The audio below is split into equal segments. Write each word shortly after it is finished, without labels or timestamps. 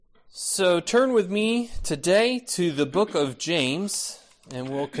So turn with me today to the book of James, and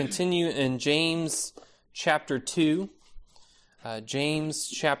we'll continue in James chapter 2. James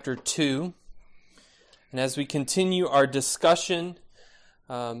chapter 2. And as we continue our discussion,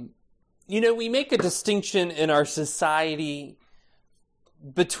 we make a distinction in our society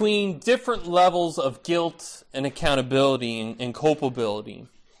between different levels of guilt and accountability and culpability.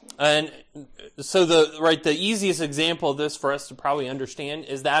 And so the easiest example of this for us to probably understand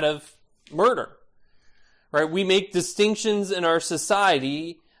is that of murder. Right? We make distinctions in our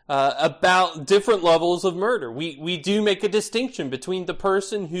society about different levels of murder. We do make a distinction between the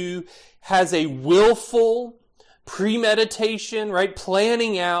person who has a willful premeditation, right,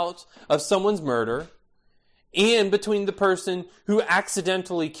 planning out of someone's murder, and between the person who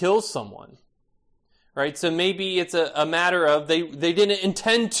accidentally kills someone. Right? So maybe it's a matter of they didn't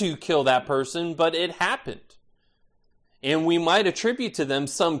intend to kill that person, but it happened. And we might attribute to them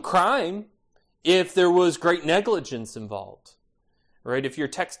some crime if there was great negligence involved. Right? If you're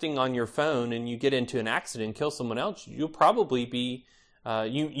texting on your phone and you get into an accident and kill someone else, you'll probably be,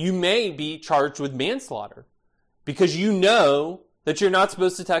 you may be charged with manslaughter because you know that you're not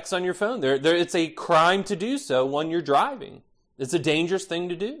supposed to text on your phone. It's a crime to do so when you're driving. It's a dangerous thing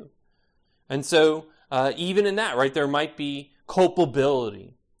to do. And so, even in that, right, there might be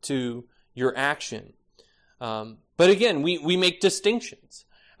culpability to your action. But again, we make distinctions.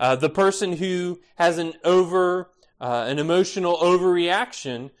 The person who has an emotional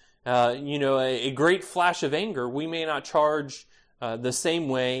overreaction, a great flash of anger, we may not charge the same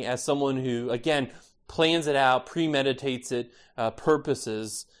way as someone who, again, plans it out, premeditates it,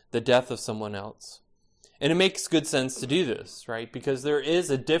 purposes the death of someone else. And it makes good sense to do this, right? Because there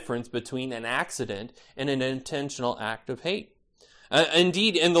is a difference between an accident and an intentional act of hate.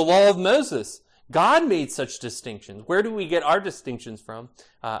 Indeed, in the law of Moses, God made such distinctions. Where do we get our distinctions from?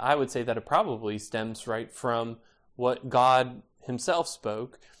 I would say that it probably stems right from what God himself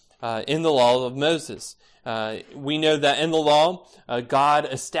spoke in the law of Moses. We know that in the law, God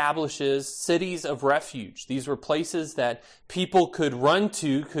establishes cities of refuge. These were places that people could run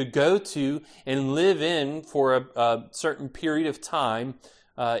to, could go to, and live in for a certain period of time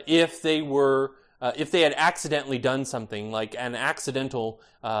if they had accidentally done something like an accidental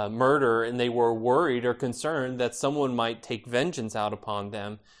murder, and they were worried or concerned that someone might take vengeance out upon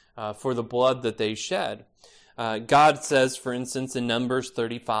them for the blood that they shed. God says, for instance, in Numbers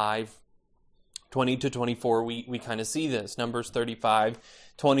 35, 20 to 24, we kind of see this. Numbers 35,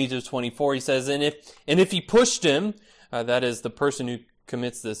 20 to 24, he says, and if he pushed him, that is the person who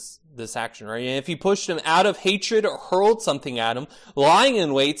commits this action, right? And if he pushed him out of hatred or hurled something at him, lying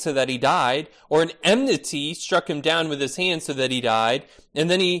in wait so that he died, or in enmity struck him down with his hand so that he died, and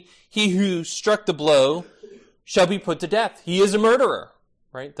then he who struck the blow shall be put to death. He is a murderer,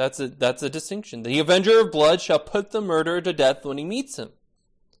 right? That's a distinction. The avenger of blood shall put the murderer to death when he meets him.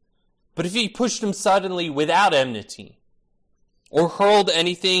 But if he pushed him suddenly without enmity, or hurled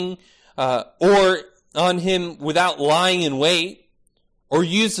anything, or on him without lying in wait, or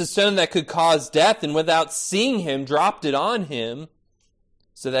used a stone that could cause death, and without seeing him dropped it on him,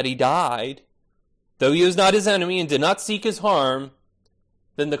 so that he died, though he was not his enemy and did not seek his harm,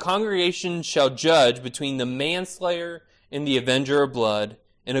 then the congregation shall judge between the manslayer and the avenger of blood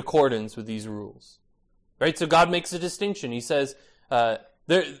in accordance with these rules. Right? So God makes a distinction. He says, so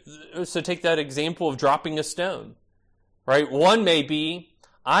take that example of dropping a stone, right? One may be,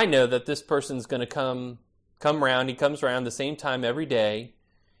 I know that this person's going to come around. He comes around the same time every day,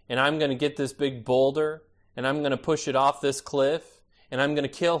 and I'm going to get this big boulder, and I'm going to push it off this cliff, and I'm going to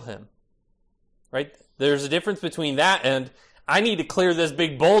kill him, right? There's a difference between that and I need to clear this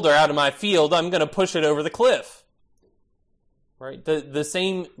big boulder out of my field. I'm going to push it over the cliff, right? The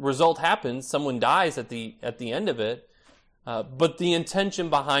same result happens. Someone dies at the end of it. But the intention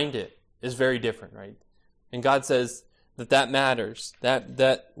behind it is very different, right? And God says that matters,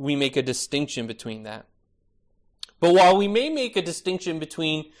 that we make a distinction between that. But while we may make a distinction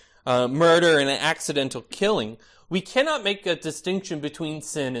between murder and an accidental killing, we cannot make a distinction between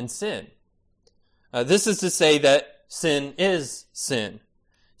sin and sin. This is to say that sin is sin.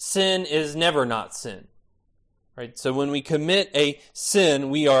 Sin is never not sin, right? So when we commit a sin,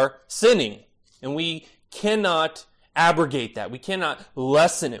 we are sinning, and we cannot abrogate that. We cannot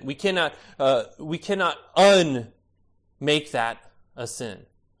lessen it. We cannot unmake that a sin,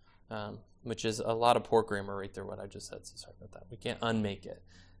 which is a lot of poor grammar right there, what I just said. So sorry about that. We can't unmake it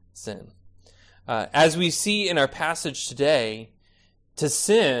sin. As we see in our passage today, to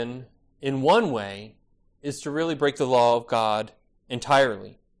sin in one way is to really break the law of God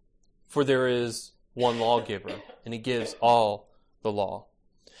entirely. For there is one lawgiver, and he gives all the law.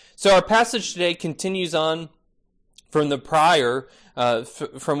 So our passage today continues on from the prior,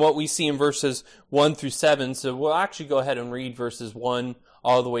 from what we see in verses 1 through 7. So we'll actually go ahead and read verses 1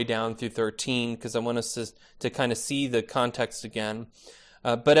 all the way down through 13, because I want us to kind of see the context again.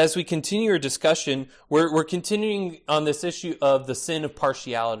 But as we continue our discussion, we're continuing on this issue of the sin of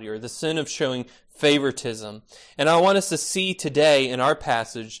partiality, or the sin of showing favoritism. And I want us to see today in our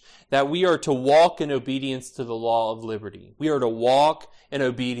passage that we are to walk in obedience to the law of liberty. We are to walk in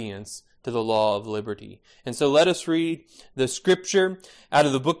obedience to the law of liberty. And so let us read the scripture out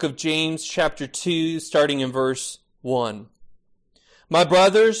of the book of James, chapter 2, starting in verse 1. My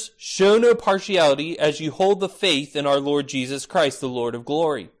brothers, show no partiality as you hold the faith in our Lord Jesus Christ, the Lord of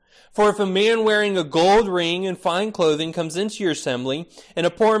glory. For if a man wearing a gold ring and fine clothing comes into your assembly, and a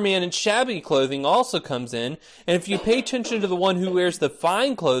poor man in shabby clothing also comes in, and if you pay attention to the one who wears the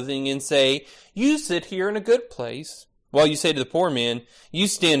fine clothing and say, you sit here in a good place, while you say to the poor man, you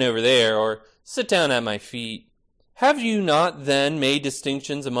stand over there, or sit down at my feet, have you not then made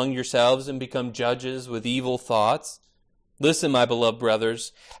distinctions among yourselves and become judges with evil thoughts? Listen, my beloved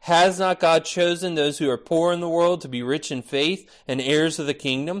brothers, has not God chosen those who are poor in the world to be rich in faith and heirs of the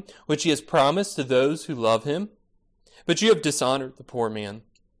kingdom, which he has promised to those who love him? But you have dishonored the poor man.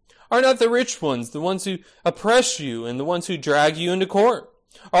 Are not the rich ones the ones who oppress you and the ones who drag you into court?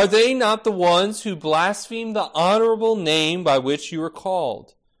 Are they not the ones who blaspheme the honorable name by which you are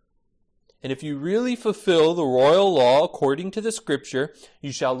called? And if you really fulfill the royal law according to the scripture,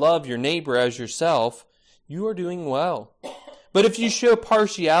 you shall love your neighbor as yourself, you are doing well. But if you show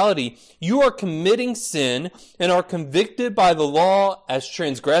partiality, you are committing sin and are convicted by the law as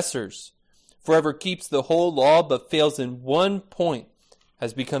transgressors. For whoever keeps the whole law but fails in one point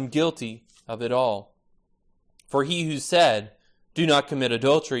has become guilty of it all. For he who said, do not commit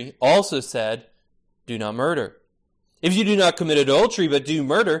adultery, also said, do not murder. If you do not commit adultery but do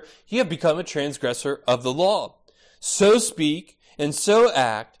murder, you have become a transgressor of the law. So speak and so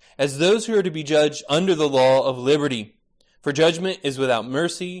act as those who are to be judged under the law of liberty. For judgment is without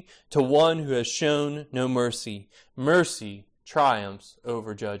mercy to one who has shown no mercy. Mercy triumphs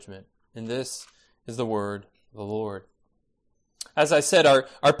over judgment. And this is the word of the Lord. As I said,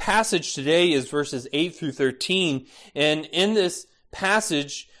 our passage today is verses 8 through 13. And in this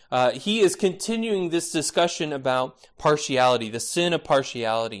passage, he is continuing this discussion about partiality, the sin of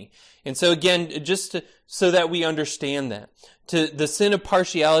partiality. And so again, so that we understand that. To the sin of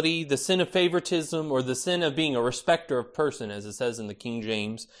partiality, the sin of favoritism, or the sin of being a respecter of person, as it says in the King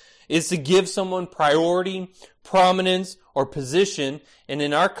James, is to give someone priority, prominence, or position, and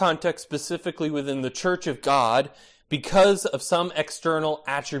in our context, specifically within the Church of God, because of some external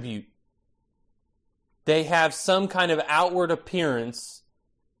attribute. They have some kind of outward appearance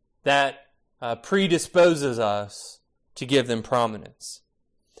that predisposes us to give them prominence.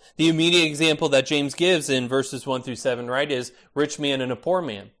 The immediate example that James gives in verses 1 through 7, right, is rich man and a poor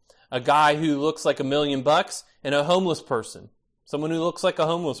man. A guy who looks like $1 million and a homeless person. Someone who looks like a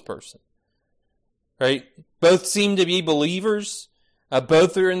homeless person. Right? Both seem to be believers.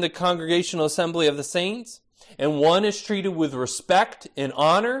 Both are in the congregational assembly of the saints. And one is treated with respect and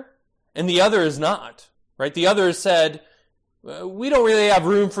honor, and the other is not. Right? The other is said, we don't really have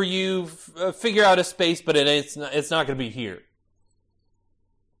room for you. Figure out a space, but it's not going to be here.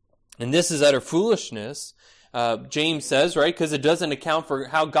 And this is utter foolishness, James says, right? Because it doesn't account for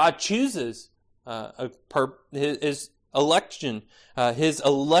how God chooses his election, his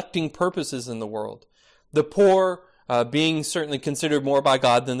electing purposes in the world. The poor being certainly considered more by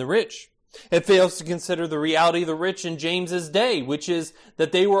God than the rich. It fails to consider the reality of the rich in James's day, which is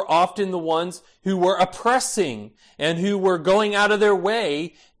that they were often the ones who were oppressing and who were going out of their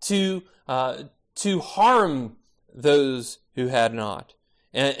way to harm those who had not.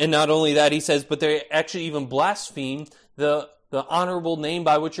 And not only that, he says, but they actually even blaspheme the honorable name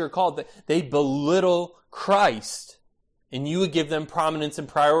by which you're called. They belittle Christ, and you would give them prominence and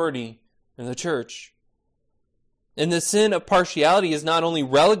priority in the church. And the sin of partiality is not only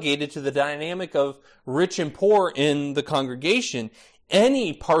relegated to the dynamic of rich and poor in the congregation.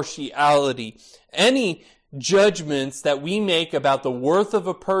 Any partiality, any judgments that we make about the worth of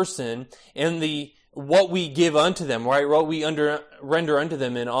a person and what we give unto them, right? What we render unto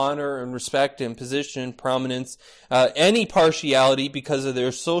them in honor and respect and position, prominence, any partiality because of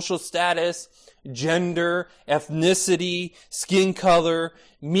their social status, gender, ethnicity, skin color,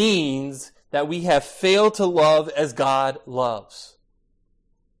 means that we have failed to love as God loves.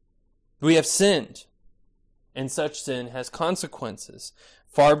 We have sinned, and such sin has consequences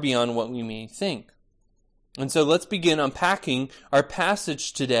far beyond what we may think. And so let's begin unpacking our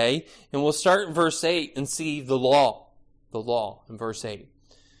passage today, and we'll start in verse 8 and see the law in verse 8.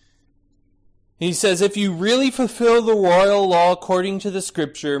 He says, if you really fulfill the royal law according to the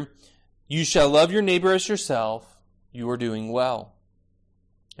scripture, you shall love your neighbor as yourself, you are doing well.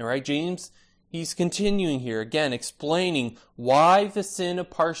 All right, James, he's continuing here, again, explaining why the sin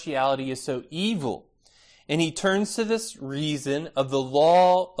of partiality is so evil. And he turns to this reason of the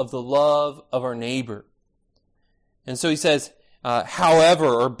law of the love of our neighbor. And so he says, however,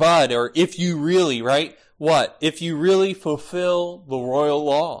 or but, or if you really, right? What? If you really fulfill the royal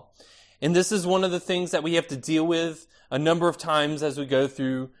law. And this is one of the things that we have to deal with a number of times as we go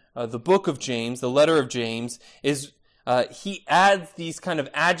through the book of James, the letter of James, is he adds these kind of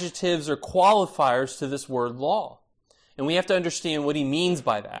adjectives or qualifiers to this word law. And we have to understand what he means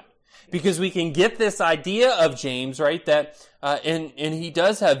by that. Because we can get this idea of James, right, that, and he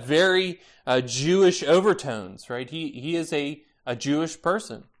does have very Jewish overtones, right? He is a Jewish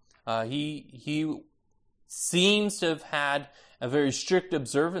person. He seems to have had a very strict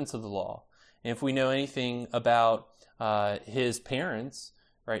observance of the law. And if we know anything about his parents,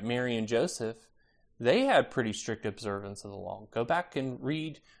 right, Mary and Joseph, they had pretty strict observance of the law. Go back and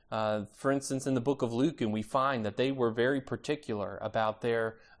read, for instance, in the book of Luke, and we find that they were very particular about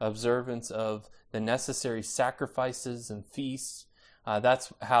their observance of the necessary sacrifices and feasts.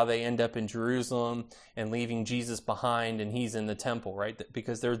 That's how they end up in Jerusalem and leaving Jesus behind, and he's in the temple, right?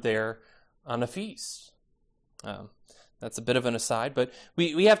 Because they're there on a feast. That's a bit of an aside, but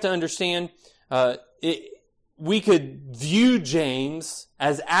we have to understand, we could view James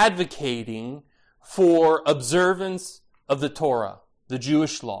as advocating for observance of the Torah, the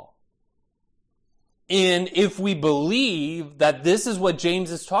Jewish law. And if we believe that this is what James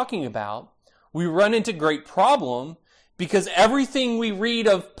is talking about, we run into great problem, because everything we read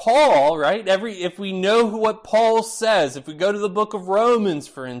of Paul, right? If we know what Paul says, if we go to the book of Romans,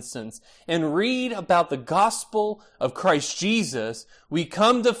 for instance, and read about the gospel of Christ Jesus, we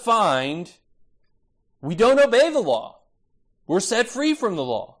come to find we don't obey the law. We're set free from the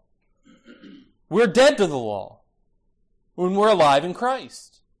law. We're dead to the law when we're alive in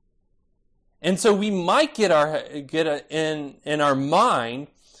Christ. And so we might get in our mind,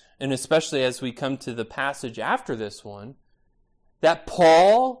 and especially as we come to the passage after this one, that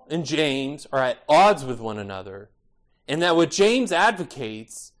Paul and James are at odds with one another, and that what James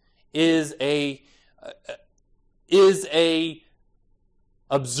advocates is a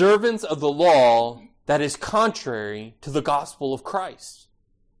observance of the law that is contrary to the gospel of Christ.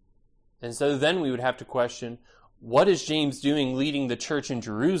 And so then we would have to question, what is James doing leading the church in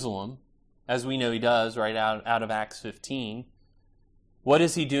Jerusalem, as we know he does right out of Acts 15? What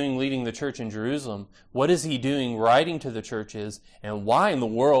is he doing leading the church in Jerusalem? What is he doing writing to the churches? And why in the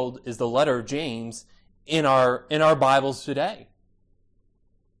world is the letter of James in our Bibles today?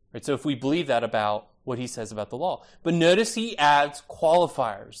 Right, so if we believe that about what he says about the law. But notice he adds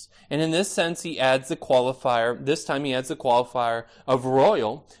qualifiers. And in this sense, he adds the qualifier. This time he adds the qualifier of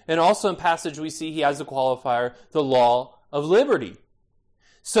royal. And also in passage we see he has the qualifier, the law of liberty.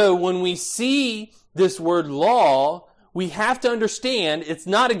 So when we see this word law, we have to understand it's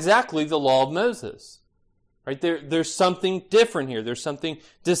not exactly the law of Moses. Right? There's something different here. There's something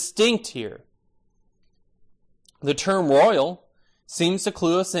distinct here. The term royal seems to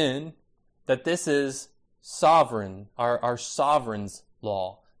clue us in that this is sovereign, our sovereign's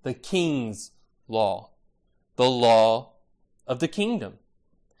law, the king's law, the law of the kingdom.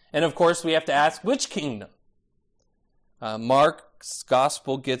 And of course, we have to ask, which kingdom? Mark's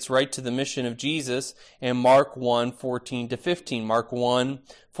gospel gets right to the mission of Jesus in Mark 1:14-15. Mark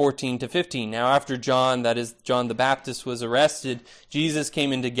 1:14-15. Now after John, that is John the Baptist, was arrested, Jesus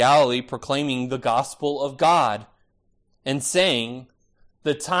came into Galilee proclaiming the gospel of God and saying,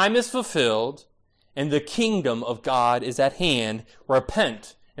 the time is fulfilled and the kingdom of God is at hand.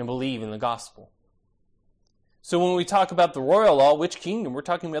 Repent and believe in the gospel. So when we talk about the royal law, which kingdom? We're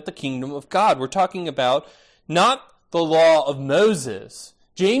talking about the kingdom of God. We're talking about not the law of Moses.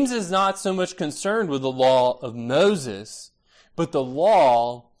 James is not so much concerned with the law of Moses, but the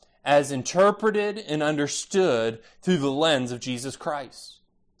law as interpreted and understood through the lens of Jesus Christ.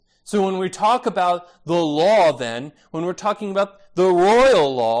 So when we talk about the law then, when we're talking about the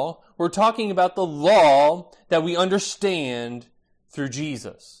royal law, we're talking about the law that we understand through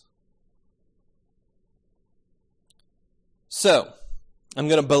Jesus. So, I'm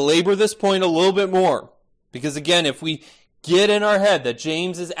going to belabor this point a little bit more. Because again, if we get in our head that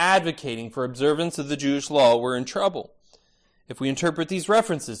James is advocating for observance of the Jewish law, we're in trouble. If we interpret these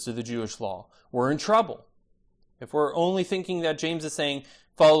references to the Jewish law, we're in trouble. If we're only thinking that James is saying,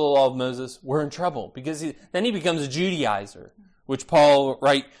 follow the law of Moses, we're in trouble. Because then he becomes a Judaizer, which Paul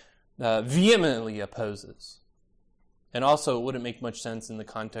vehemently opposes. And also, it wouldn't make much sense in the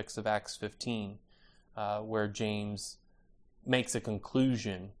context of Acts 15, where James makes a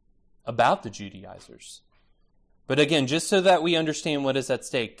conclusion about the Judaizers. But again, just so that we understand what is at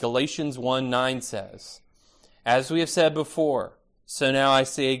stake, Galatians 1:9 says, "As we have said before, so now I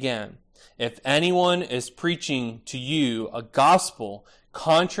say again, if anyone is preaching to you a gospel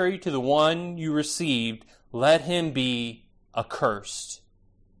contrary to the one you received, let him be accursed."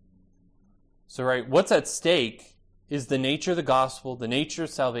 So, right, what's at stake is the nature of the gospel, the nature of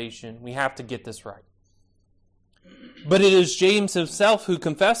salvation. We have to get this right. But it is James himself who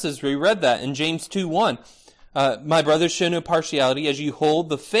confesses. We read that in James 2:1. "My brothers, show no partiality as you hold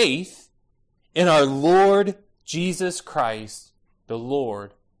the faith in our Lord Jesus Christ, the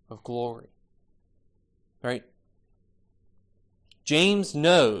Lord of glory." Right? James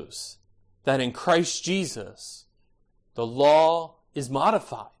knows that in Christ Jesus, the law is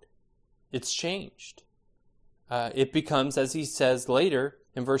modified. It's changed. It becomes, as he says later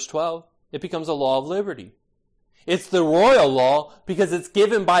in verse 12, it becomes a law of liberty. It's the royal law because it's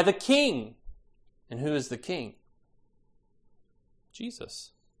given by the king. And who is the king?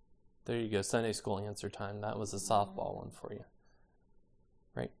 Jesus. There you go, Sunday school answer time. That was a softball one for you.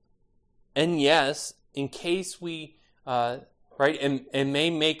 Right? And yes, in case we, it may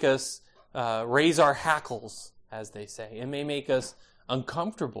make us raise our hackles, as they say. It may make us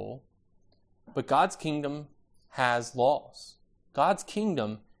uncomfortable, but God's kingdom has laws. God's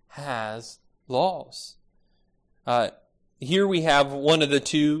kingdom has laws. Here we have one of the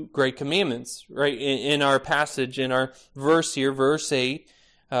two great commandments, right? In our passage, in our verse here, verse 8,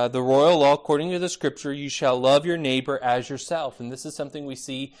 the royal law, according to the scripture, you shall love your neighbor as yourself. And this is something we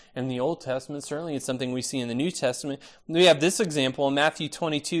see in the Old Testament. Certainly it's something we see in the New Testament. We have this example in Matthew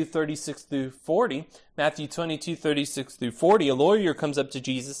 22:36 through 40. Matthew 22:36 through 40, a lawyer comes up to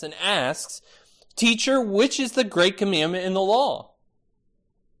Jesus and asks, "Teacher, which is the great commandment in the law?"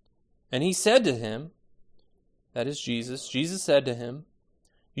 And he said to him, that is Jesus, Jesus said to him,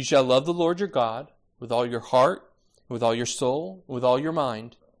 "You shall love the Lord your God with all your heart, with all your soul, with all your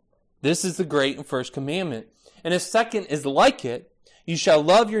mind. This is the great and first commandment. And a second is like it, you shall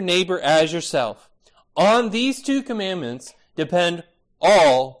love your neighbor as yourself. On these two commandments depend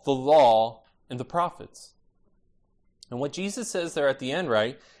all the law and the prophets." And what Jesus says there at the end,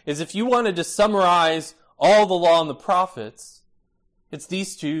 right, is if you wanted to summarize all the law and the prophets, it's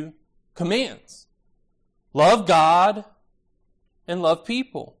these two commands. Love God and love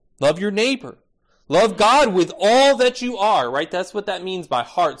people. Love your neighbor. Love God with all that you are, right? That's what that means by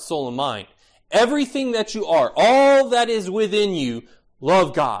heart, soul, and mind. Everything that you are, all that is within you,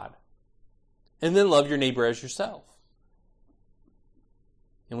 love God. And then love your neighbor as yourself.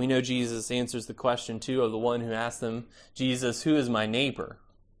 And we know Jesus answers the question, too, of the one who asked them, "Jesus, who is my neighbor?"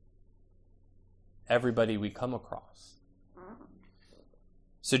 Everybody we come across.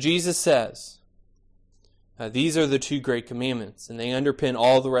 So Jesus says, these are the two great commandments, and they underpin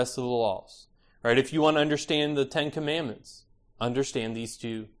all the rest of the laws. Right? If you want to understand the 10 commandments, understand these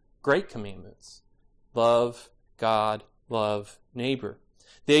two great commandments. Love God, love neighbor.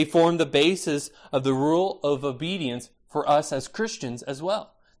 They form the basis of the rule of obedience for us as Christians as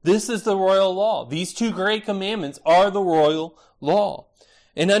well. This is the royal law. These two great commandments are the royal law.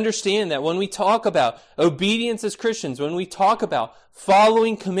 And understand that when we talk about obedience as Christians, when we talk about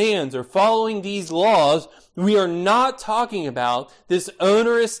following commands or following these laws, we are not talking about this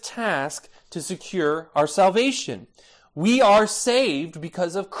onerous task to secure our salvation. We are saved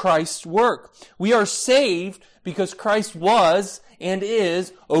because of Christ's work. We are saved because Christ was and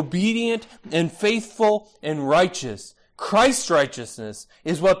is obedient and faithful and righteous. Christ's righteousness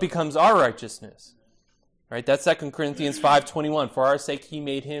is what becomes our righteousness. Right? That's 2 Corinthians 5:21. For our sake he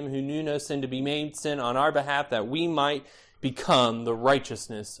made him who knew no sin to be made sin on our behalf, that we might become the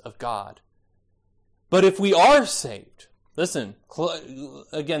righteousness of God. But if we are saved, listen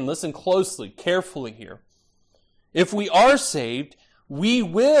closely, carefully here. If we are saved, we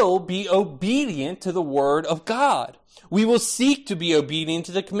will be obedient to the word of God. We will seek to be obedient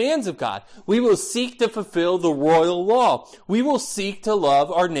to the commands of God. We will seek to fulfill the royal law. We will seek to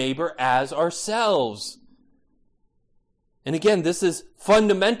love our neighbor as ourselves. And again, this is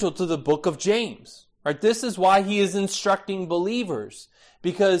fundamental to the book of James. Right? This is why he is instructing believers.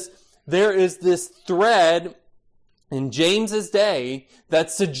 Because there is this thread in James's day that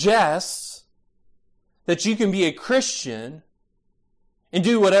suggests that you can be a Christian and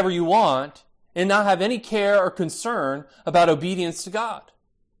do whatever you want and not have any care or concern about obedience to God.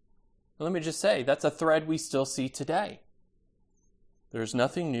 And let me just say, that's a thread we still see today. There's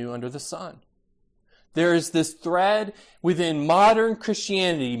nothing new under the sun. There is this thread within modern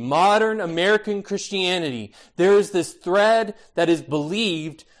Christianity, modern American Christianity. There is this thread that is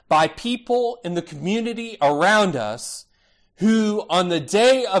believed by people in the community around us who on the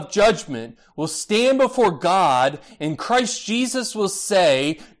day of judgment will stand before God and Christ Jesus will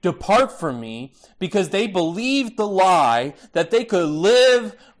say, "Depart from me," because they believed the lie that they could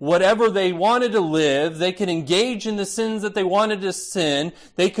live whatever they wanted to live. They could engage in the sins that they wanted to sin.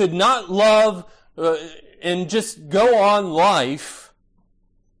 They could not love and just go on life.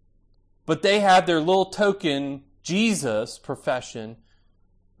 But they had their little token Jesus profession.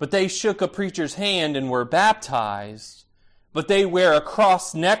 But they shook a preacher's hand and were baptized. But they wear a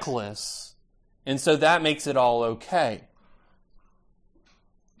cross necklace, and so that makes it all okay.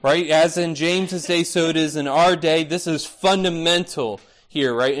 Right? As in James's day, so it is in our day. This is fundamental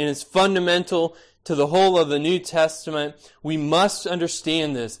here, right? And it's fundamental to the whole of the New Testament. We must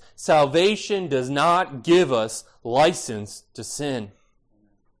understand this. Salvation does not give us license to sin.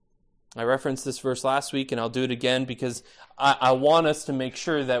 I referenced this verse last week, and I'll do it again because I want us to make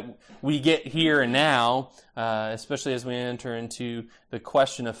sure that we get here and now, especially as we enter into the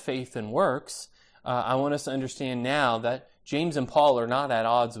question of faith and works. I want us to understand now that James and Paul are not at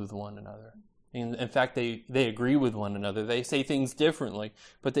odds with one another. In fact, they agree with one another. They say things differently,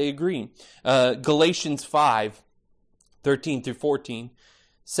 but they agree. Galatians 5:13 through 14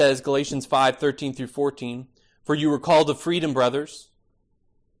 says, Galatians 5:13 through 14, "For you were called to freedom, brothers.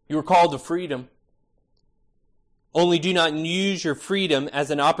 You were called to freedom. Only do not use your freedom as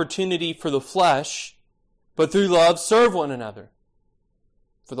an opportunity for the flesh, but through love serve one another.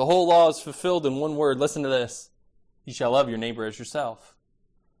 For the whole law is fulfilled in one word." Listen to this. "You shall love your neighbor as yourself."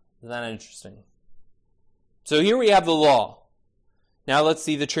 Isn't that interesting? So here we have the law. Now let's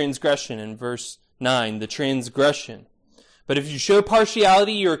see the transgression in verse 9. The transgression. "But if you show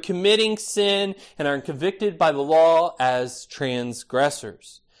partiality, you are committing sin and are convicted by the law as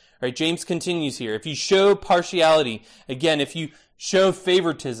transgressors." Right, James continues here. If you show partiality, again, if you show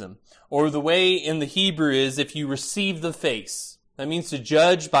favoritism, or the way in the Hebrew is if you receive the face, that means to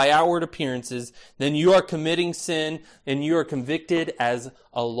judge by outward appearances, then you are committing sin and you are convicted as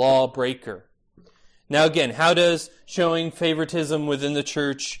a lawbreaker. Now again, how does showing favoritism within the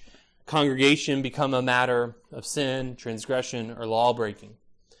church congregation become a matter of sin, transgression, or lawbreaking?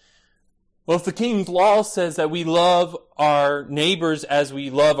 Well, if the King's law says that we love our neighbors as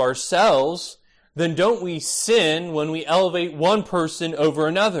we love ourselves, then don't we sin when we elevate one person over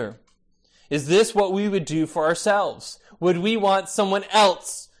another? Is this what we would do for ourselves? Would we want someone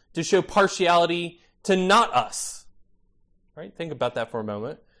else to show partiality to not us? Right? Think about that for a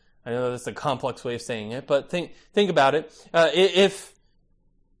moment. I know that's a complex way of saying it, but think about it.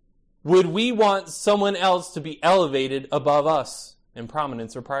 Would we want someone else to be elevated above us in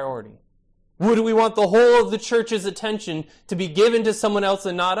prominence or priority? Would we want the whole of the church's attention to be given to someone else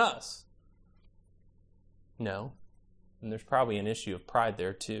and not us? No. And there's probably an issue of pride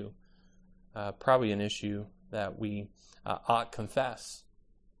there too. Probably an issue that we ought confess.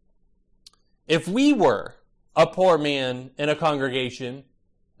 If we were a poor man in a congregation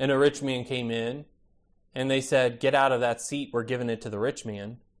and a rich man came in and they said, "Get out of that seat, we're giving it to the rich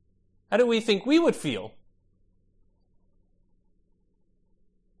man," how do we think we would feel?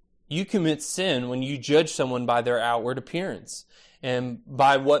 You commit sin when you judge someone by their outward appearance and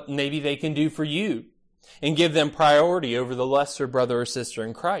by what maybe they can do for you and give them priority over the lesser brother or sister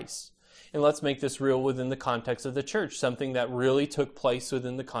in Christ. And let's make this real within the context of the church, something that really took place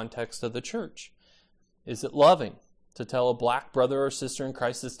within the context of the church. Is it loving to tell a black brother or sister in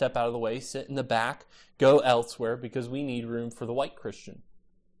Christ to step out of the way, sit in the back, go elsewhere because we need room for the white Christian?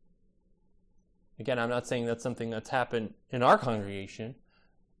 Again, I'm not saying that's something that's happened in our congregation,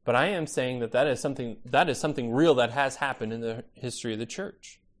 but I am saying that is something real that has happened in the history of the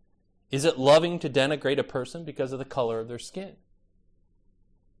church. Is it loving to denigrate a person because of the color of their skin?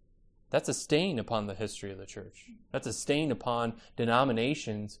 That's a stain upon the history of the church. That's a stain upon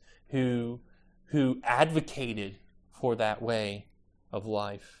denominations who advocated for that way of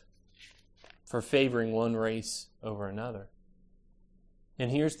life, for favoring one race over another.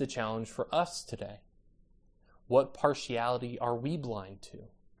 And here's the challenge for us today. What partiality are we blind to?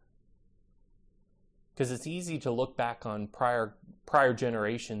 Because it's easy to look back on prior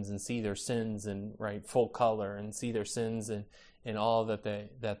generations and see their sins in full color and see their sins in all that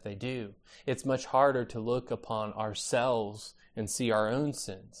they do. It's much harder to look upon ourselves and see our own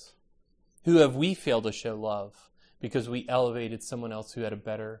sins. Who have we failed to show love because we elevated someone else who had a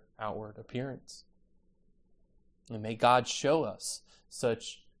better outward appearance? And may God show us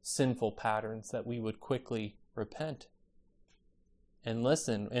such sinful patterns that we would quickly repent. And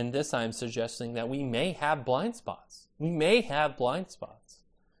listen, in this I'm suggesting that we may have blind spots. We may have blind spots.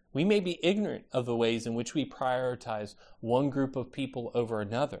 We may be ignorant of the ways in which we prioritize one group of people over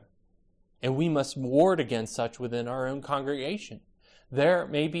another. And we must ward against such within our own congregation. There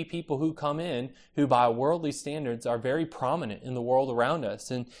may be people who come in who by worldly standards are very prominent in the world around us.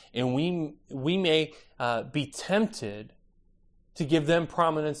 And we may be tempted to give them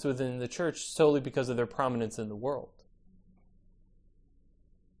prominence within the church solely because of their prominence in the world.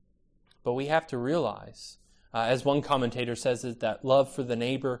 But we have to realize, as one commentator says, is that love for the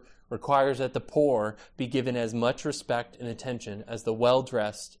neighbor requires that the poor be given as much respect and attention as the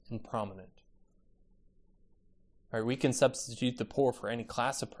well-dressed and prominent. Right, we can substitute the poor for any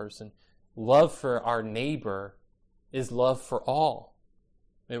class of person. Love for our neighbor is love for all.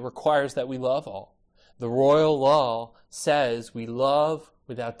 It requires that we love all. The royal law says we love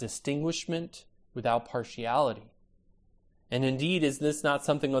without distinguishment, without partiality. And indeed, is this not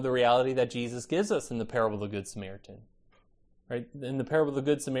something of the reality that Jesus gives us in the parable of the Good Samaritan? Right? In the parable of the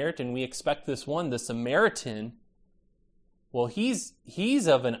Good Samaritan, we expect this one, the Samaritan, well, he's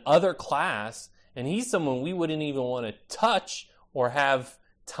of an other class, and he's someone we wouldn't even want to touch or have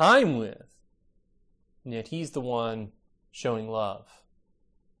time with. And yet he's the one showing love.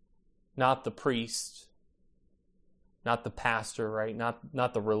 Not the priest, not the pastor, right?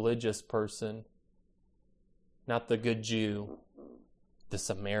 Not the religious person, not the good Jew, the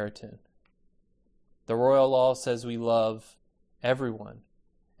Samaritan. The royal law says we love everyone,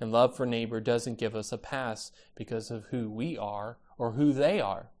 and love for neighbor doesn't give us a pass because of who we are or who they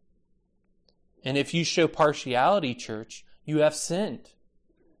are. And if you show partiality, church, you have sinned.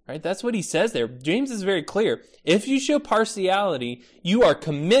 Right? That's what he says there. James is very clear. If you show partiality, you are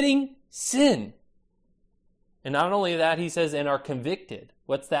committing sin. And not only that, he says, and are convicted.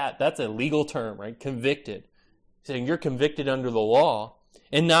 What's that? That's a legal term, right? Convicted. He's saying you're convicted under the law.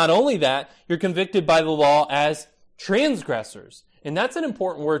 And not only that, you're convicted by the law as transgressors. And that's an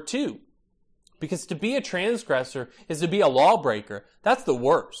important word too. Because to be a transgressor is to be a lawbreaker. That's the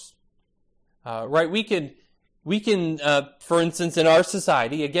worst. Right? We can, for instance, in our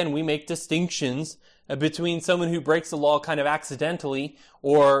society, again, we make distinctions between someone who breaks the law kind of accidentally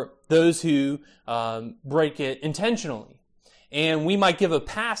or those who break it intentionally. And we might give a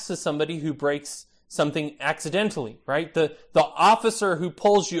pass to somebody who breaks something accidentally, right? The officer who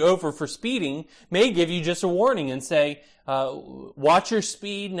pulls you over for speeding may give you just a warning and say, watch your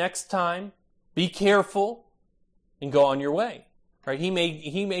speed next time, be careful, and go on your way, right? He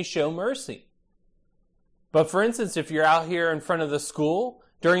may show mercy. But for instance, if you're out here in front of the school,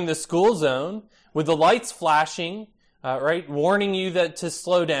 during the school zone, with the lights flashing, right, warning you that to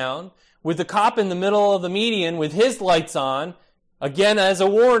slow down, with the cop in the middle of the median with his lights on, again as a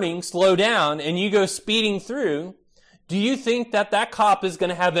warning, slow down, and you go speeding through, do you think that that cop is going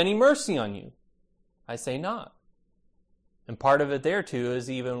to have any mercy on you? I say not. And part of it there too is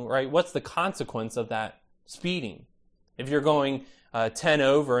even, right, what's the consequence of that speeding? If you're going 10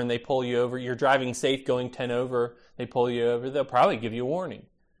 over and they pull you over, you're driving safe going 10 over, they pull you over, they'll probably give you a warning.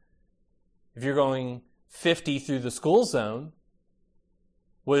 If you're going 50 through the school zone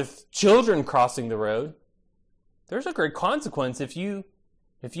with children crossing the road, there's a great consequence if you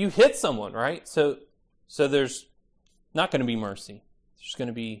hit someone, right? So there's not going to be mercy. There's going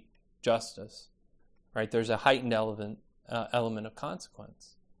to be justice, right? There's a heightened element of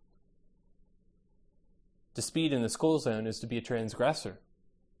consequence. To speed in the school zone is to be a transgressor.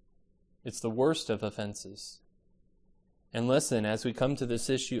 It's the worst of offenses. And listen, as we come to this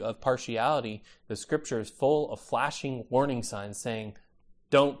issue of partiality, the scripture is full of flashing warning signs saying,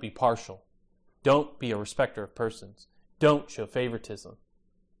 don't be partial. Don't be a respecter of persons. Don't show favoritism.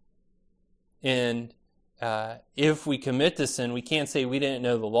 And if we commit this sin, we can't say we didn't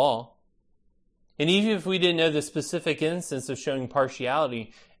know the law. And even if we didn't know the specific instance of showing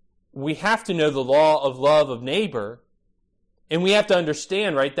partiality, we have to know the law of love of neighbor. And we have to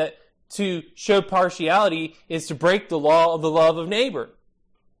understand, right, that to show partiality is to break the law of the love of neighbor.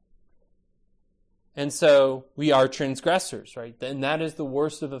 And so we are transgressors, right? And that is the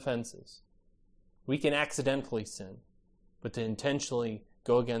worst of offenses. We can accidentally sin, but to intentionally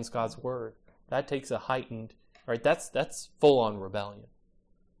go against God's word, that takes a heightened, right? That's full-on rebellion.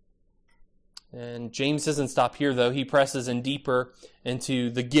 And James doesn't stop here, though. He presses in deeper into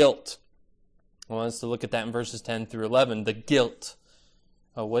the guilt. I want us to look at that in verses 10 through 11. The guilt.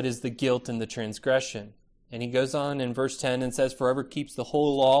 What is the guilt and the transgression? And he goes on in verse 10 and says, "For whoever keeps the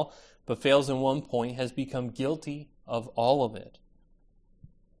whole law but fails in one point has become guilty of all of it."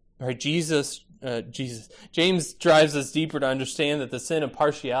 Right? Jesus James drives us deeper to understand that the sin of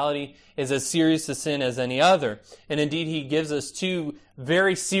partiality is as serious a sin as any other. And indeed, he gives us two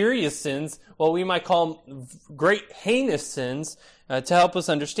very serious sins, what we might call great heinous sins, to help us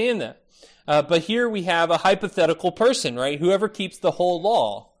understand that. But here we have a hypothetical person, right? Whoever keeps the whole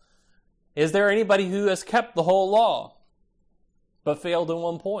law. Is there anybody who has kept the whole law but failed in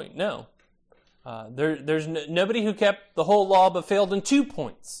one point? No. There's nobody who kept the whole law but failed in 2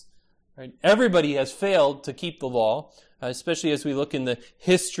 points. Right? Everybody has failed to keep the law, especially as we look in the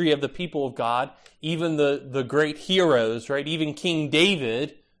history of the people of God. Even the great heroes, right? Even King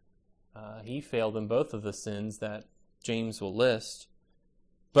David, he failed in both of the sins that James will list.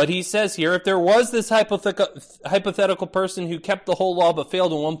 But he says here, if there was this hypothetical person who kept the whole law but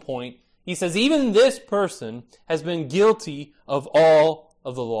failed in 1 point, he says even this person has been guilty of all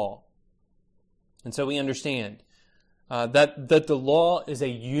of the law. And so we understand that the law is a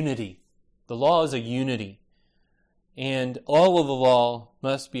unity. The law is a unity. And all of the law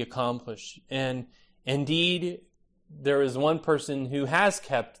must be accomplished. And indeed, there is one person who has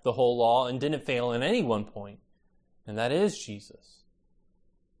kept the whole law and didn't fail in any 1 point. And that is Jesus.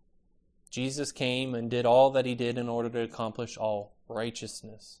 Jesus came and did all that he did in order to accomplish all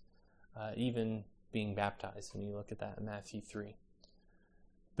righteousness, even being baptized. And you look at that in Matthew 3.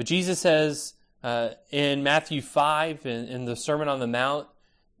 But Jesus says in Matthew 5, in the Sermon on the Mount,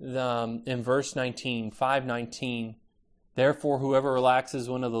 in verse 19, 5:19, therefore whoever relaxes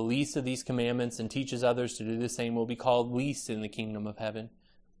one of the least of these commandments and teaches others to do the same will be called least in the kingdom of heaven.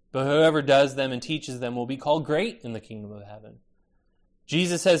 But whoever does them and teaches them will be called great in the kingdom of heaven.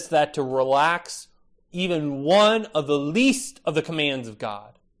 Jesus says that to relax even one of the least of the commands of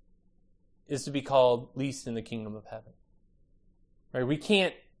God is to be called least in the kingdom of heaven. Right? We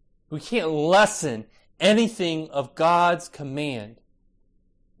can't lessen anything of God's command.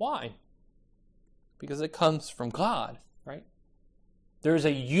 Why? Because it comes from God, right? There's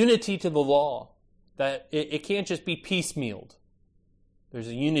a unity to the law that it can't just be piecemealed. There's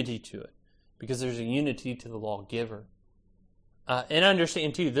a unity to it because there's a unity to the lawgiver. And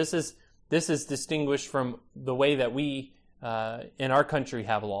understand too, this is distinguished from the way that we in our country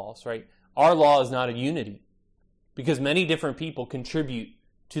have laws, right? Our law is not a unity because many different people contribute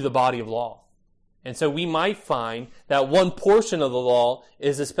to the body of law. And so we might find that one portion of the law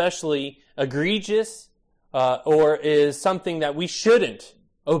is especially egregious or is something that we shouldn't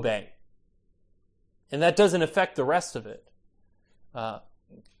obey. And that doesn't affect the rest of it.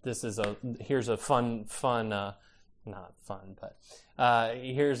 Here's a fun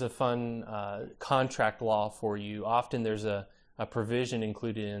contract law for you. Often there's a provision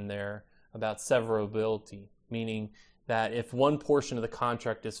included in there about severability, meaning that if one portion of the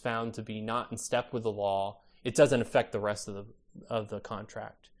contract is found to be not in step with the law, it doesn't affect the rest of the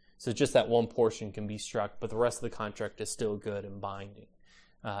contract. So just that one portion can be struck, but the rest of the contract is still good and binding.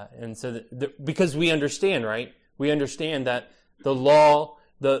 And so because we understand, right? We understand that the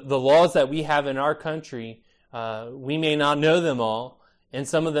laws that we have in our country, we may not know them all, and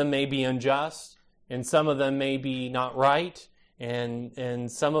some of them may be unjust, and some of them may be not right, and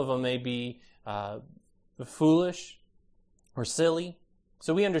some of them may be foolish or silly.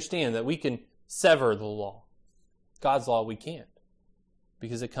 So we understand that we can sever the law. God's law we can't,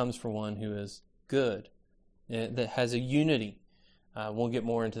 because it comes from one who is good, that has a unity. We'll get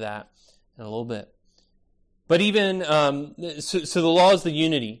more into that in a little bit. But even, so the law is the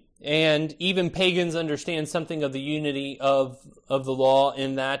unity. And even pagans understand something of the unity of the law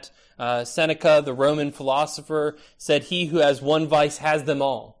in that Seneca, the Roman philosopher, said, he who has one vice has them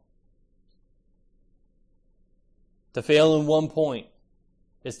all. To fail in 1 point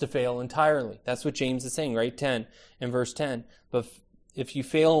is to fail entirely. That's what James is saying, right? 10 in verse 10. But if you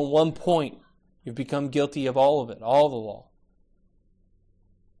fail in 1 point, you've become guilty of all of it, all the law.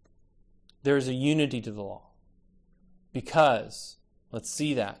 There is a unity to the law. Because, let's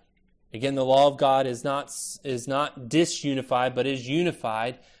see that. Again, the law of God is not disunified, but is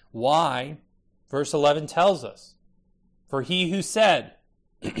unified. Why? Verse 11 tells us. For he who said,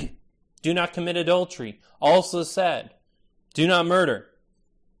 do not commit adultery, also said, do not murder.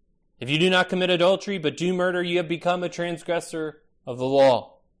 If you do not commit adultery, but do murder, you have become a transgressor of the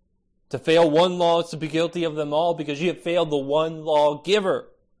law. To fail one law is to be guilty of them all, because you have failed the one lawgiver.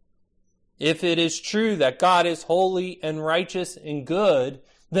 If it is true that God is holy and righteous and good,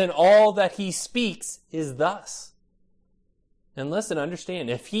 then all that he speaks is thus. And listen, understand,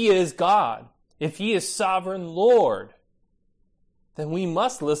 if he is God, if he is sovereign Lord, then we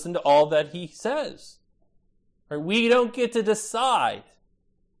must listen to all that he says. Or we don't get to decide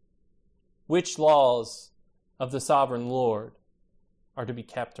which laws of the sovereign Lord are to be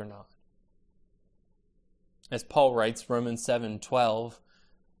kept or not. As Paul writes, Romans 7:12,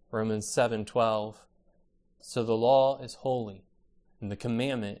 so the law is holy, and the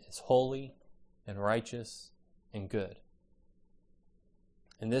commandment is holy and righteous and good.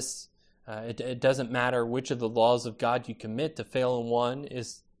 And this, it doesn't matter which of the laws of God you commit. To fail in one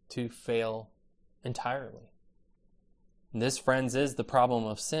is to fail entirely. And this, friends, is the problem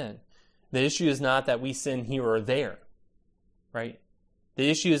of sin. The issue is not that we sin here or there, right? The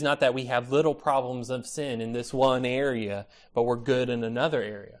issue is not that we have little problems of sin in this one area, but we're good in another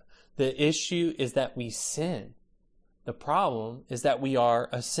area. The issue is that we sin. The problem is that we are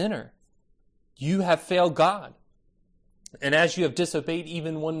a sinner. You have failed God. And as you have disobeyed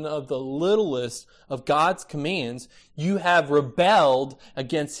even one of the littlest of God's commands, you have rebelled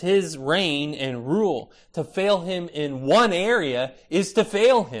against His reign and rule. To fail Him in one area is to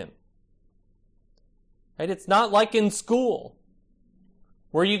fail Him. Right? It's not like in school,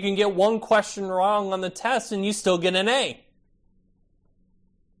 where you can get one question wrong on the test and you still get an A.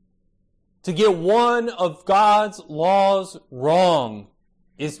 To get one of God's laws wrong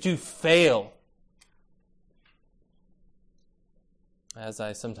is to fail. As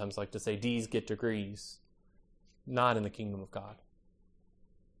I sometimes like to say, D's get degrees, not in the kingdom of God.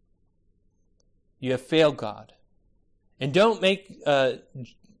 You have failed God. And don't make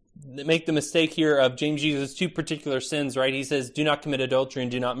the mistake here of James uses two particular sins, right? He says, do not commit adultery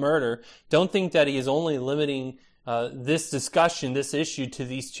and do not murder. Don't think that he is only limiting this discussion, this issue, to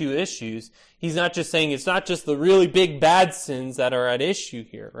these two issues. He's not just saying it's not just the really big bad sins that are at issue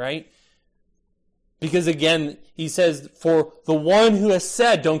here, right? Because again, he says, for the one who has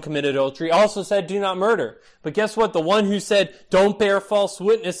said don't commit adultery also said do not murder. But guess what? The one who said don't bear false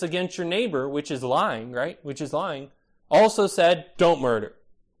witness against your neighbor, which is lying, right? Which is lying, also said don't murder.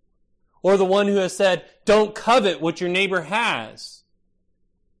 Or the one who has said don't covet what your neighbor has.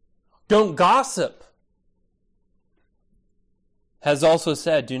 Don't gossip, has also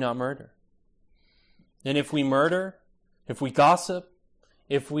said do not murder. And if we murder, if we gossip,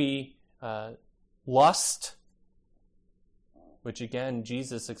 if we lust, which again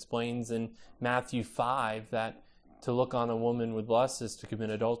Jesus explains in Matthew 5 that to look on a woman with lust is to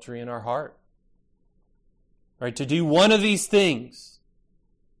commit adultery in our heart. Right? To do one of these things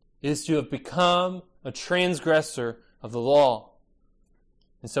is to have become a transgressor of the law.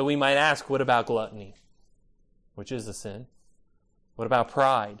 And so we might ask, what about gluttony, which is a sin? What about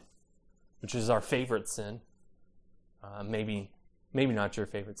pride, which is our favorite sin? Maybe not your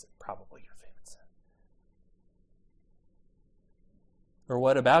favorite sin, probably your favorite sin. Or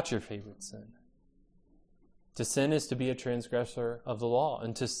what about your favorite sin? To sin is to be a transgressor of the law,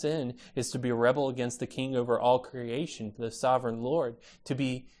 and to sin is to be a rebel against the King over all creation, the sovereign Lord.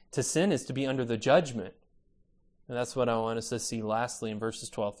 To sin is to be under the judgment. And that's what I want us to see lastly in verses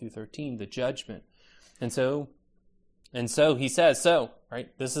 12 through 13, the judgment. And so he says,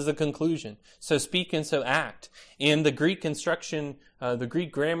 right? This is a conclusion. So speak and so act. And the Greek construction, the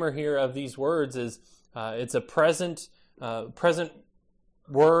Greek grammar here of these words is, it's a present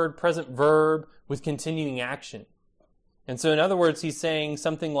word, present verb with continuing action. And so in other words, he's saying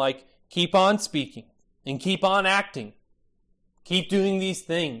something like, keep on speaking and keep on acting. Keep doing these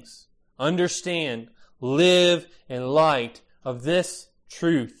things. Understand, live in light of this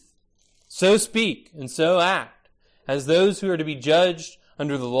truth. So speak and so act as those who are to be judged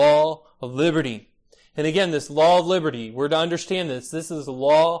under the law of liberty. And again, this law of liberty, we're to understand this. This is the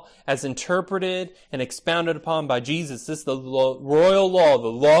law as interpreted and expounded upon by Jesus. This is the royal law, the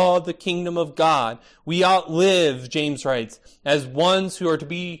law of the kingdom of God. We outlive, James writes, as ones who are to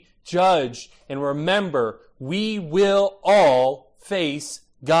be judged. And remember, we will all face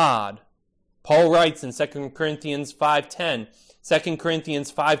God. Paul writes in 2 Corinthians 5:10, 2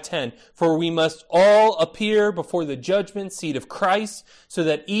 Corinthians 5:10, for we must all appear before the judgment seat of Christ, so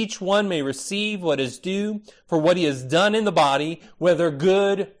that each one may receive what is due for what he has done in the body, whether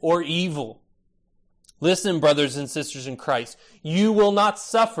good or evil. Listen, brothers and sisters in Christ, you will not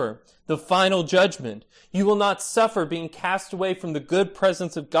suffer the final judgment. You will not suffer being cast away from the good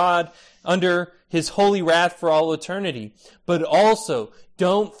presence of God under his holy wrath for all eternity. But also,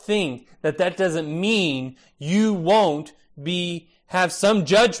 don't think that doesn't mean you won't have some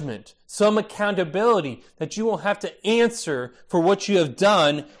judgment, some accountability, that you won't have to answer for what you have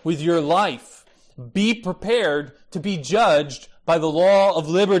done with your life. Be prepared to be judged by the law of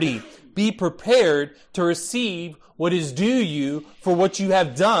liberty. Be prepared to receive what is due you for what you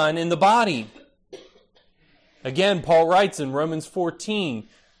have done in the body. Again, Paul writes in Romans 14,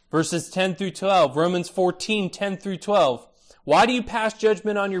 verses 10 through 12. Romans 14, 10 through 12. Why do you pass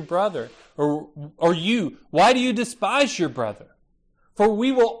judgment on your brother? Or you, why do you despise your brother? For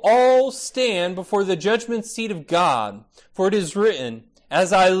we will all stand before the judgment seat of God. For it is written,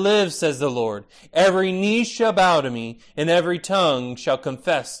 As I live, says the Lord, every knee shall bow to me, and every tongue shall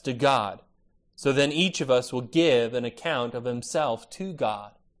confess to God. So then each of us will give an account of himself to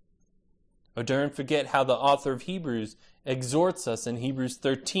God. Oh, don't forget how the author of Hebrews exhorts us in Hebrews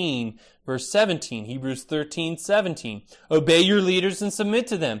 13, verse 17. Hebrews 13, 17. Obey your leaders and submit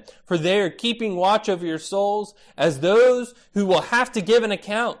to them, for they are keeping watch over your souls as those who will have to give an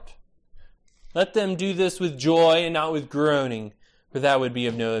account. Let them do this with joy and not with groaning, for that would be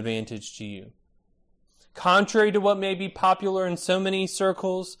of no advantage to you. Contrary to what may be popular in so many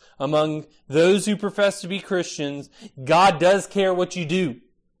circles among those who profess to be Christians, God does care what you do.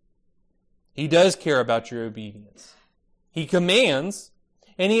 He does care about your obedience. He commands,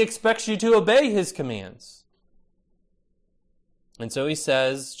 and he expects you to obey his commands. And so he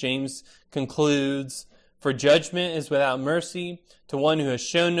says, James concludes, for judgment is without mercy to one who has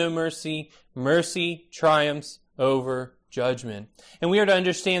shown no mercy. Mercy triumphs over judgment. And we are to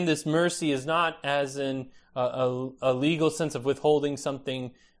understand this mercy is not as in a legal sense of withholding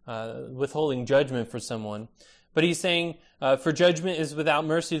something, withholding judgment for someone. But he's saying, for judgment is without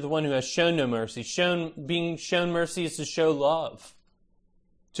mercy to the one who has shown no mercy. Being shown mercy is to show love,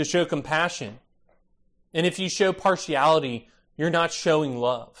 to show compassion. And if you show partiality, you're not showing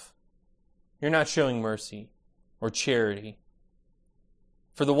love. You're not showing mercy or charity.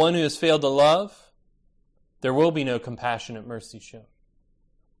 For the one who has failed to love, there will be no compassionate mercy shown.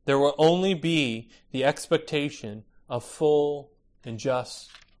 There will only be the expectation of full and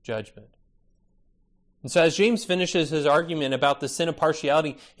just judgment. And so as James finishes his argument about the sin of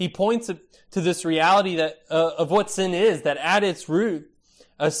partiality, he points to this reality that of what sin is, that at its root,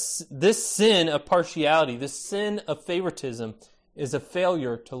 this sin of partiality, this sin of favoritism, is a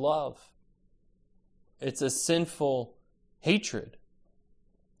failure to love. It's a sinful hatred.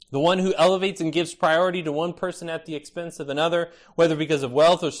 The one who elevates and gives priority to one person at the expense of another, whether because of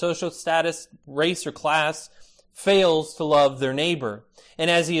wealth or social status, race or class, fails to love their neighbor. And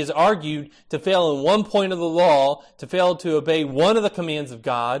as he has argued, to fail in one point of the law, to fail to obey one of the commands of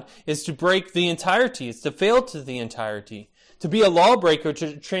God, is to break the entirety. It's to fail to the entirety. To be a lawbreaker,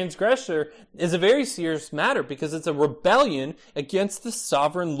 to transgressor, is a very serious matter because it's a rebellion against the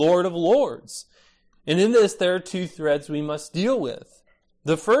sovereign Lord of Lords. And in this, there are two threads we must deal with.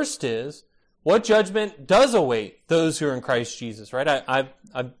 The first is, what judgment does await those who are in Christ Jesus, right?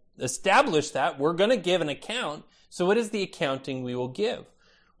 I've established that. We're going to give an account. So what is the accounting we will give? Well,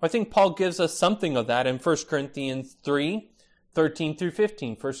 I think Paul gives us something of that in 1 Corinthians 3, 13 through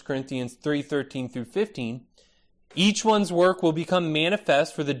 15. 1 Corinthians 3, 13 through 15. Each one's work will become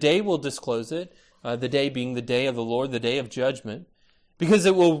manifest, for the day will disclose it, the day being the day of the Lord, the day of judgment, because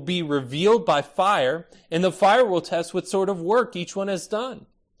it will be revealed by fire, and the fire will test what sort of work each one has done.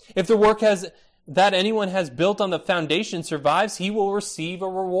 If the work that anyone has built on the foundation survives, he will receive a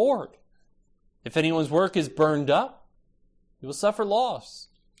reward. If anyone's work is burned up, he will suffer loss,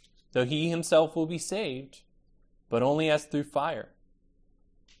 though he himself will be saved, but only as through fire.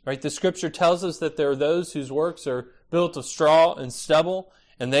 Right? The scripture tells us that there are those whose works are built of straw and stubble,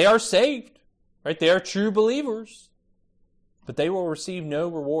 and they are saved. Right? They are true believers. But they will receive no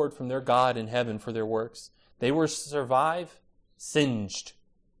reward from their God in heaven for their works. They will survive singed.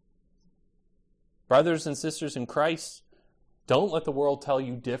 Brothers and sisters in Christ, don't let the world tell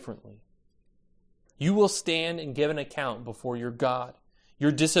you differently. You will stand and give an account before your God.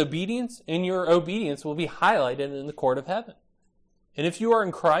 Your disobedience and your obedience will be highlighted in the court of heaven. And if you are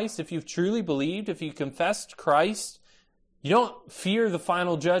in Christ, if you've truly believed, if you confessed Christ, you don't fear the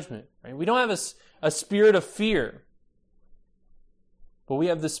final judgment. Right? We don't have a spirit of fear. But we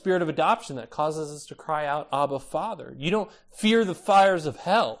have the spirit of adoption that causes us to cry out, Abba, Father. You don't fear the fires of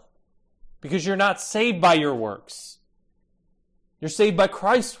hell because you're not saved by your works. You're saved by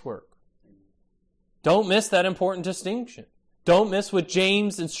Christ's work. Don't miss that important distinction. Don't miss what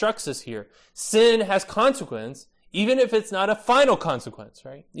James instructs us here. Sin has consequence, even if it's not a final consequence,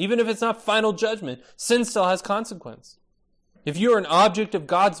 right? Even if it's not final judgment, sin still has consequence. If you are an object of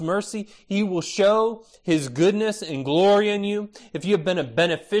God's mercy, He will show His goodness and glory in you. If you have been a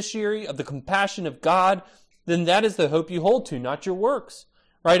beneficiary of the compassion of God, then that is the hope you hold to, not your works.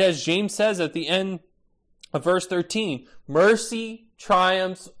 Right? As James says at the end of verse 13, mercy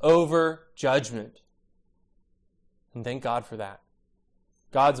triumphs over judgment. And thank God for that.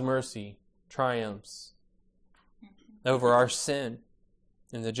 God's mercy triumphs over our sin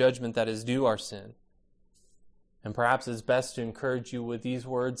and the judgment that is due our sin. And perhaps it's best to encourage you with these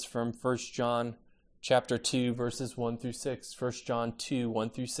words from 1 John chapter 2, verses 1 through 6. 1 John 2, 1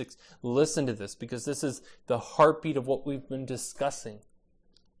 through 6. Listen to this, because this is the heartbeat of what we've been discussing.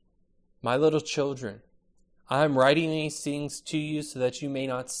 My little children, I am writing these things to you so that you may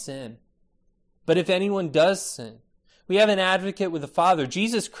not sin. But if anyone does sin, we have an advocate with the Father,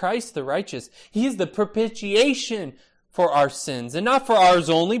 Jesus Christ the righteous. He is the propitiation for our sins, and not for ours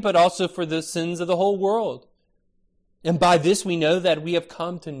only, but also for the sins of the whole world. And by this we know that we have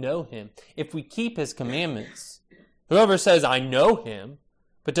come to know him, if we keep his commandments. Whoever says, I know him,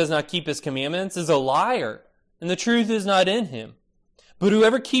 but does not keep his commandments, is a liar, and the truth is not in him. But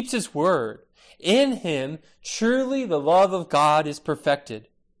whoever keeps his word, in him truly the love of God is perfected.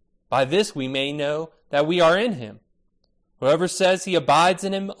 By this we may know that we are in him. Whoever says he abides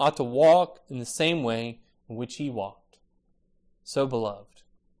in him ought to walk in the same way in which he walked. So, beloved,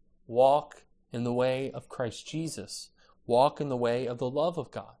 walk in the way of Christ Jesus. Walk in the way of the love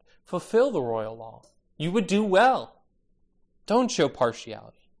of God. Fulfill the royal law. You would do well. Don't show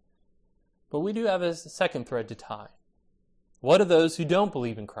partiality. But we do have a second thread to tie. What of those who don't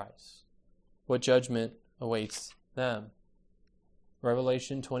believe in Christ? What judgment awaits them?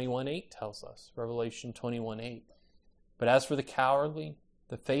 Revelation 21:8 tells us. Revelation 21:8. But as for the cowardly,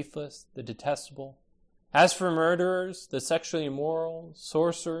 the faithless, the detestable, as for murderers, the sexually immoral,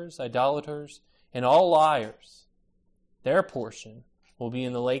 sorcerers, idolaters, and all liars, their portion will be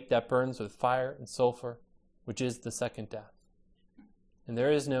in the lake that burns with fire and sulfur, which is the second death. And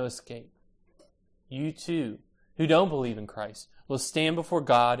there is no escape. You too, who don't believe in Christ, will stand before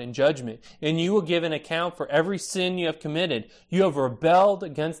God in judgment, and you will give an account for every sin you have committed. You have rebelled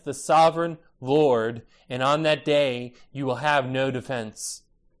against the sovereign Lord, and on that day you will have no defense.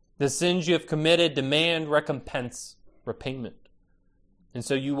 The sins you have committed demand recompense, repayment, and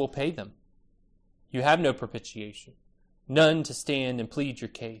so you will pay them. You have no propitiation, none to stand and plead your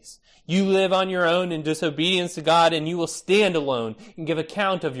case. You live on your own in disobedience to God, and you will stand alone and give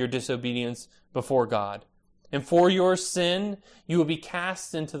account of your disobedience before God. And for your sin, you will be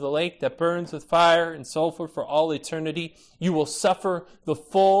cast into the lake that burns with fire and sulfur for all eternity. You will suffer the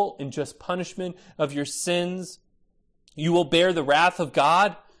full and just punishment of your sins. You will bear the wrath of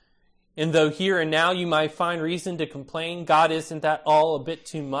God. And though here and now you might find reason to complain, God, isn't that all a bit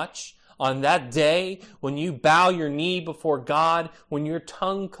too much? On that day, when you bow your knee before God, when your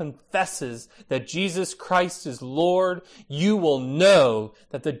tongue confesses that Jesus Christ is Lord, you will know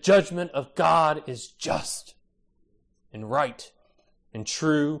that the judgment of God is just and right and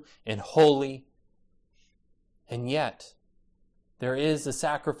true and holy. And yet, there is a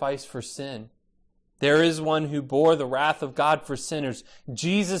sacrifice for sin. There is one who bore the wrath of God for sinners.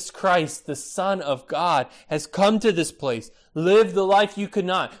 Jesus Christ, the Son of God, has come to this place, lived the life you could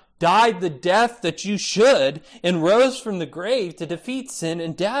not, died the death that you should, and rose from the grave to defeat sin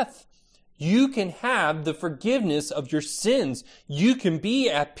and death. You can have the forgiveness of your sins. You can be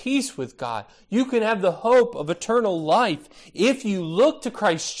at peace with God. You can have the hope of eternal life if you look to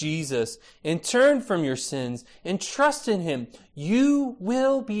Christ Jesus and turn from your sins and trust in him. You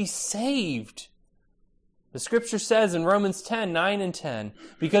will be saved. The scripture says in Romans 10:9 and 10,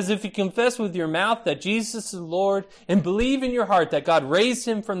 because if you confess with your mouth that Jesus is Lord and believe in your heart that God raised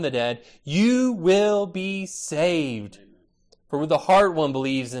him from the dead, you will be saved. For with the heart one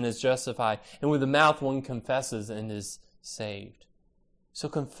believes and is justified, and with the mouth one confesses and is saved. So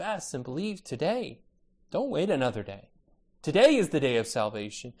confess and believe today. Don't wait another day. Today is the day of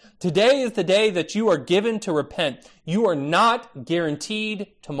salvation. Today is the day that you are given to repent. You are not guaranteed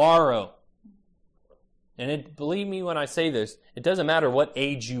tomorrow. And believe me when I say this, it doesn't matter what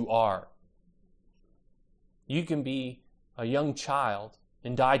age you are. You can be a young child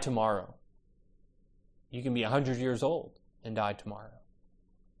and die tomorrow. You can be 100 years old and die tomorrow.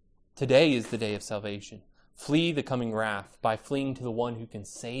 Today is the day of salvation. Flee the coming wrath by fleeing to the one who can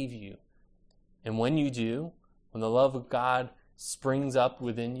save you. And when you do, when the love of God springs up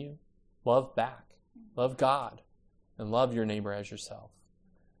within you, love back. Love God and love your neighbor as yourself.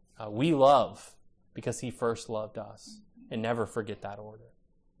 We love because he first loved us. And never forget that order.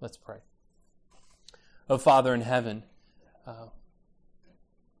 Let's pray. Oh, Father in heaven,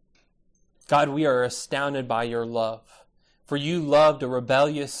 God, we are astounded by your love. For you loved a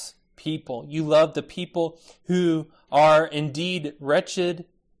rebellious people. You loved the people who are indeed wretched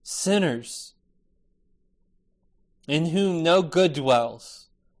sinners, in whom no good dwells.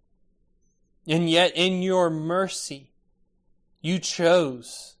 And yet in your mercy, you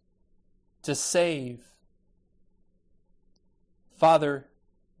chose to save. Father,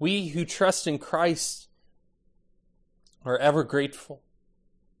 we who trust in Christ are ever grateful.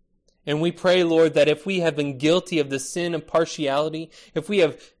 And we pray, Lord, that if we have been guilty of the sin of partiality, if we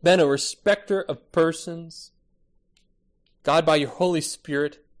have been a respecter of persons, God, by your Holy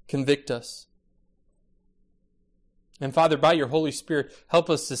Spirit, convict us. And Father, by your Holy Spirit, help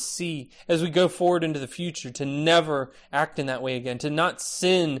us to see as we go forward into the future to never act in that way again, to not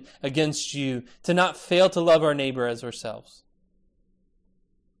sin against you, to not fail to love our neighbor as ourselves.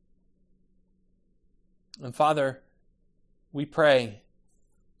 And Father, we pray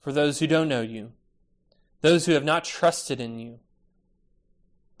for those who don't know you, those who have not trusted in you,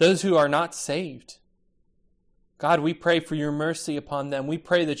 those who are not saved. God, we pray for your mercy upon them. We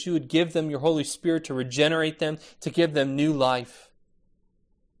pray that you would give them your Holy Spirit to regenerate them, to give them new life.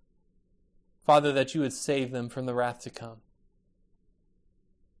 Father, that you would save them from the wrath to come.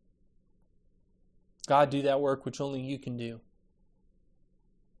 God, do that work which only you can do.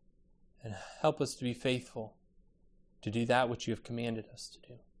 And help us to be faithful to do that which you have commanded us to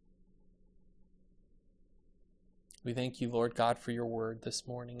do. We thank you, Lord God, for your word this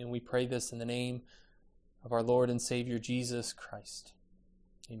morning, and we pray this in the name of our Lord and Savior Jesus Christ.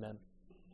 Amen.